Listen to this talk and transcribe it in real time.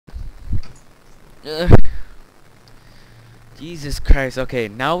Ugh. Jesus Christ. Okay,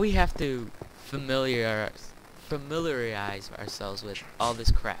 now we have to familiarize ourselves with all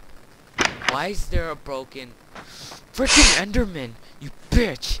this crap. Why is there a broken freaking Enderman? You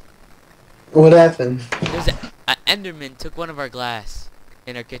bitch! What happened? There's a Enderman took one of our glass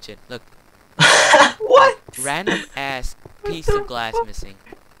in our kitchen. Look, What? random ass piece of glass missing.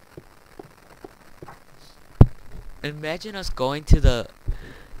 Imagine us going to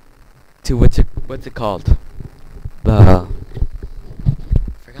what's it called? I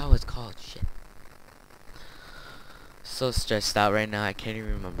forgot what it's called. Shit. So stressed out right now. I can't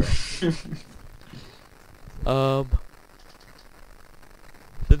even remember. The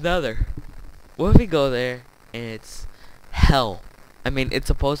Nether. What if we go there and it's hell? I mean, it's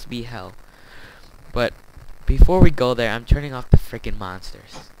supposed to be hell. But before we go there, I'm turning off the freaking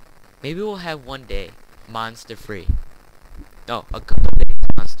monsters. Maybe we'll have one day monster free. No, a couple days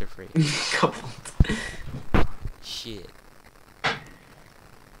monster free. Couple. Shit.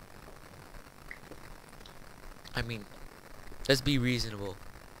 I mean, let's be reasonable.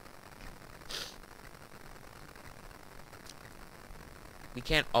 We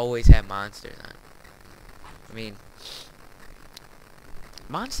can't always have monsters on. I mean,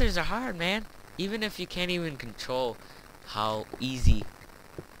 monsters are hard, man. Even if you can't even control how easy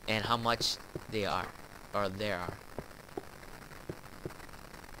and how much they are, or there are.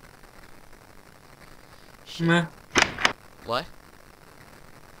 Shit. Meh. What?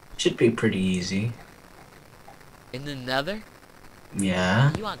 Should be pretty easy. In the Nether?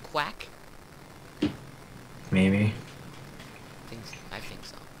 Yeah, You on Quack? maybe. I think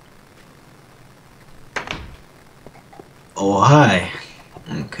so. Oh, hi.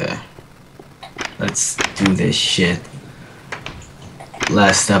 Okay. Let's do this shit.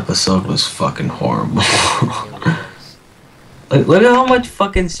 Last episode was fucking horrible. It was. Look at how much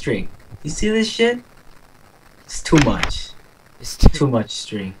fucking string. You see this shit? It's too much. It's Too much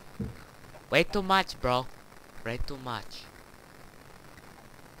string. way too much, bro. Way too much.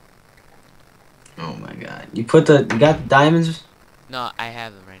 Oh my god. You got the diamonds? No, I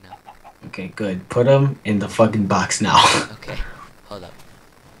have them right now. Okay, good. Put them in the fucking box now. Okay, hold up.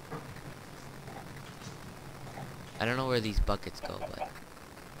 I don't know where these buckets go, but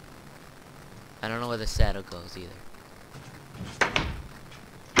I don't know where the saddle goes either.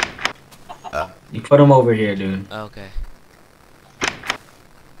 You put them over here, dude. Okay.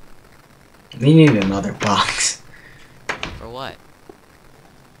 We need another box. For what?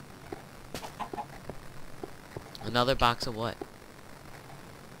 Another box of what?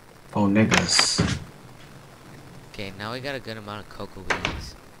 Oh, niggas. Okay, now we got a good amount of cocoa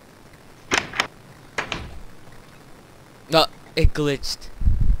beans. No, it glitched.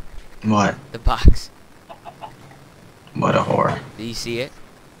 What? The box. What a whore. Do you see it?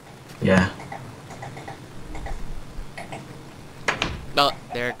 Yeah. Oh,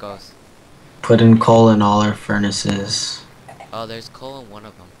 there it goes. Put in coal in all our furnaces. Oh, there's coal in one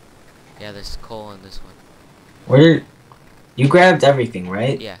of them. Yeah, there's coal in this one. Where? You grabbed everything,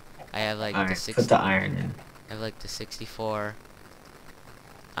 right? Yeah, I have like the Alright, 60. put the iron in. I have like the 64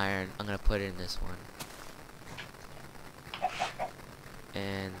 iron. I'm gonna put it in this one.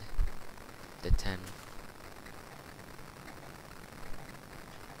 And the 10.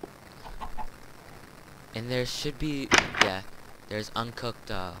 And there should be, yeah, there's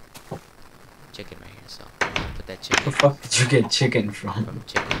uncooked chicken right here, so I'm gonna put that Where chicken the fuck did you get chicken from from?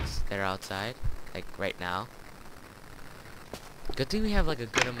 chickens that are outside, like right now. Good thing we have like a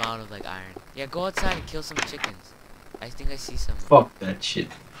good amount of like iron. Yeah, go outside and kill some chickens. I think I see some. Fuck that shit.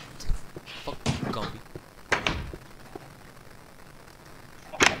 Fuck Gumby.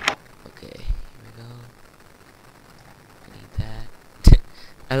 Okay, here we go. I need that.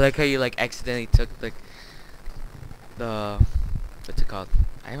 I like how you like accidentally took like the what's it called?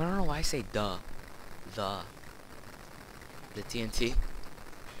 I don't know why I say the TNT.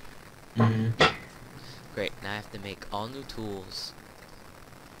 Great, now I have to make all new tools.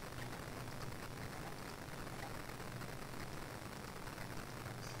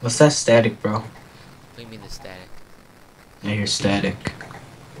 What's that static, bro? What do you mean the static? I hear static.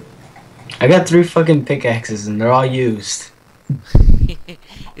 I got 3 fucking pickaxes and they're all used.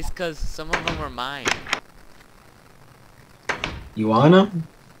 It's cause some of them were mine. You want them?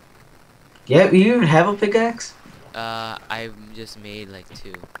 Yeah, you even have a pickaxe? I just made like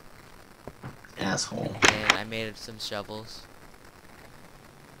 2. Asshole. And I made some shovels.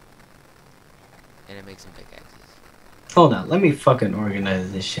 And I make some pickaxes. Hold on, let me fucking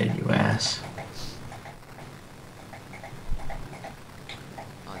organize this shit, you ass.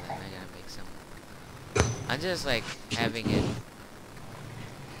 Oh, then I gotta make some. I'm just like having it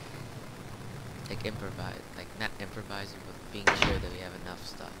Like improvise, like not improvising, but being sure that we have enough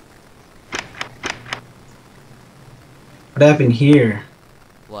stuff. What happened here?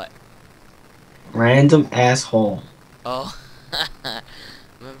 What? Random asshole. Oh,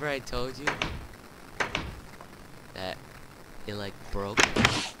 remember I told you that it like broke?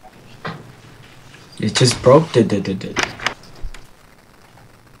 It just broke.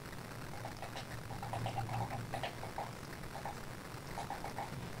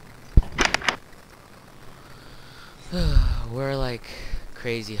 We're like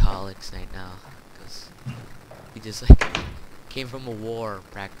crazy holics right now, cause we just like came from a war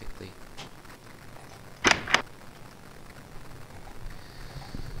practically.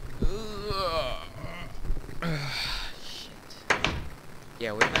 Shit.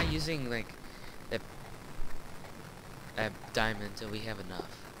 Yeah, we're not using like that diamond until we have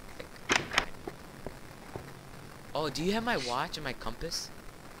enough. Like, diamond. Oh, do you have my watch and my compass?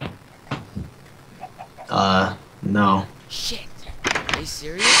 No. Shit. Are you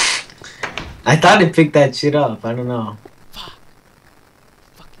serious? I thought it picked that shit up. I don't know. Fuck.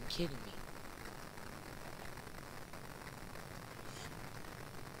 Fucking kidding me.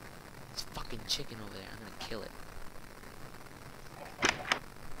 It's fucking chicken over there. I'm gonna kill it.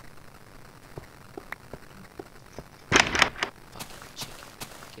 Fucking chicken.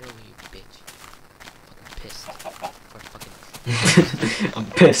 Get over here, bitch. Fucking pissed. For fucking. I'm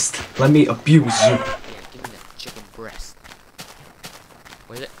pissed. Let me abuse you. Yeah, give me that chicken breast.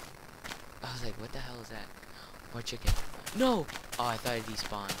 Where's it? I was like, what the hell is that? More chicken. No! Oh, I thought it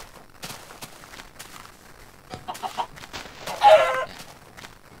despawned. Yeah.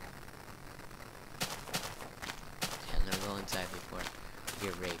 Yeah, I'm gonna go inside before I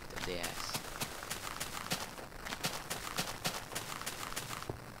get raped of the ass.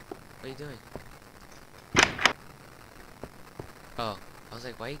 What are you doing? Oh, I was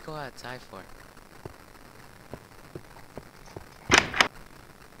like, why you go outside for?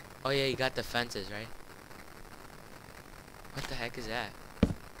 Oh yeah, you got the fences, right? What the heck is that?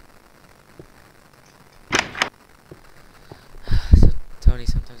 So, Tony,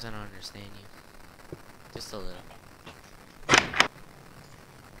 sometimes I don't understand you. Just a little.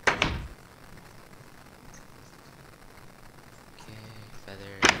 Okay,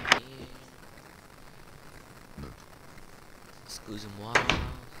 feather here. Squeeze them wall.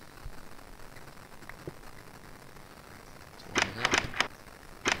 It's warming up.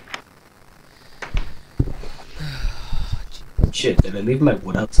 Shit, did I leave my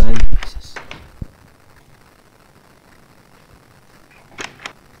wood outside? Jesus.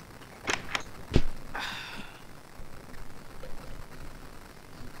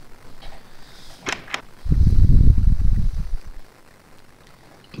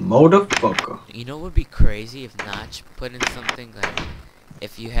 Motherfucker. You know what would be crazy if Notch put in something like,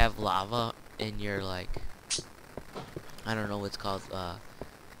 if you have lava in your like, I don't know what's called, no,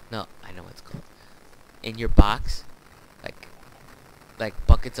 I know what's called, in your box, like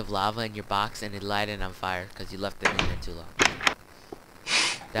buckets of lava in your box, and it lighted on fire because you left it in there too long.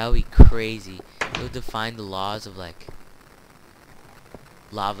 That would be crazy. It would define the laws of like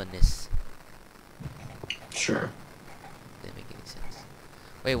lavaness. Sure. Didn't make any sense.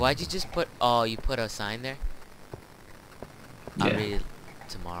 Wait, why'd you just put? Oh, you put a sign there. I'll Yeah. read it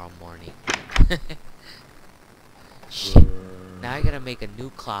tomorrow morning. Shit. Now I gotta make a new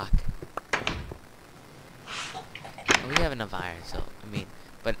clock. Well, we have enough iron, so I mean,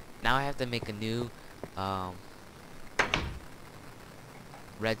 but now I have to make a new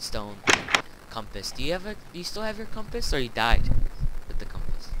redstone compass. Do you still have your compass, or you died with the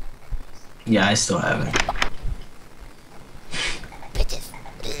compass? Yeah, I still have it. Bitches.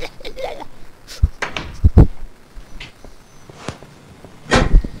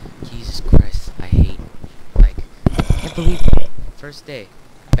 Jesus Christ, I hate, like, I can't believe it. First day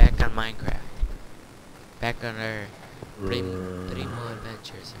back on Minecraft, back on our Primo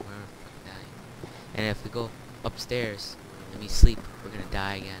adventures, and we're fucking dying. And if we go upstairs and we sleep, we're gonna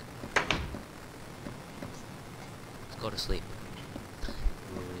die again. Let's go to sleep.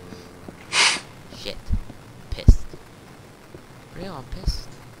 Shit. Pissed. Real, I'm pissed.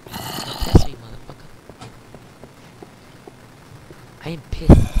 Don't piss me, motherfucker. I am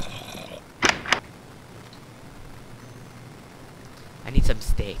pissed. I need some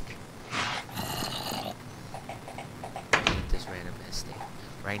steak. I eat this random ass steak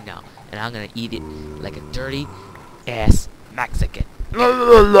right now, and I'm gonna eat it like a dirty ass Mexican.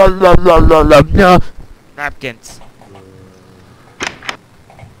 No napkins.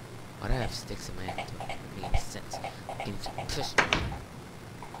 Why do I have sticks in my inventory? It makes sense. Give me some piss.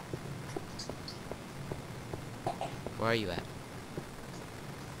 Where are you at?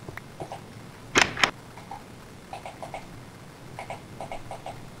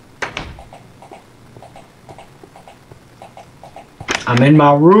 I'm in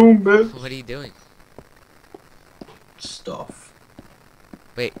my room, bitch. What are you doing? Stuff.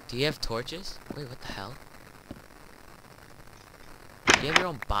 Wait, do you have torches? Wait, what the hell? Do you have your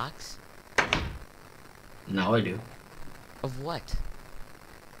own box? Now I do. Of what?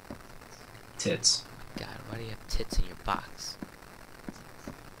 Tits. God, why do you have tits in your box?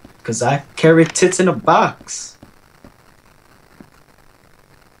 Cause I carry tits in a box.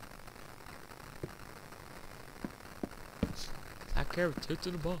 I carry tits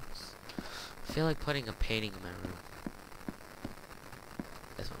in a box. I feel like putting a painting in my room.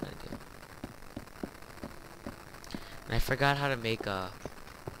 That's what I'm gonna do. And I forgot how to make a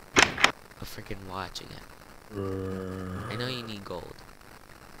freaking watch again. I know you need gold.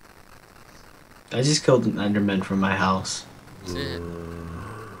 I just killed an Enderman from my house.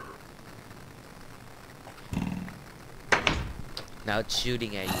 Now it's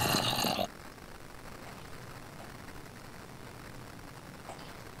shooting at you.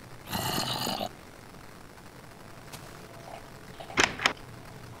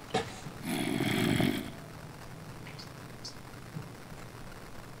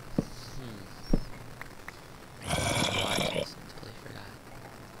 Watches, totally forgot.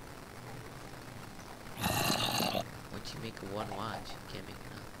 Once you make one watch, you can't make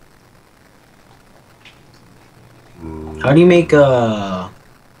another. How do you make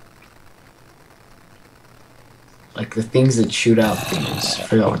like the things that shoot out things? I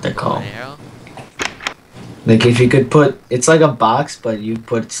forgot what they're Bow called. and arrow? Like if you could put, it's like a box, but you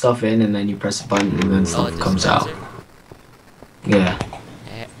put stuff in and then you press a button and then Oh, stuff a comes out. dispenser? Yeah.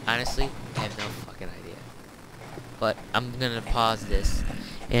 Honestly, I have no fucking idea. But I'm gonna pause this,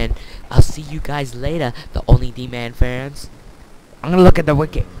 and I'll see you guys later, the Only D-Man fans. I'm gonna look at the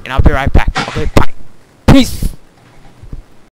wiki, and I'll be right back. Okay, bye.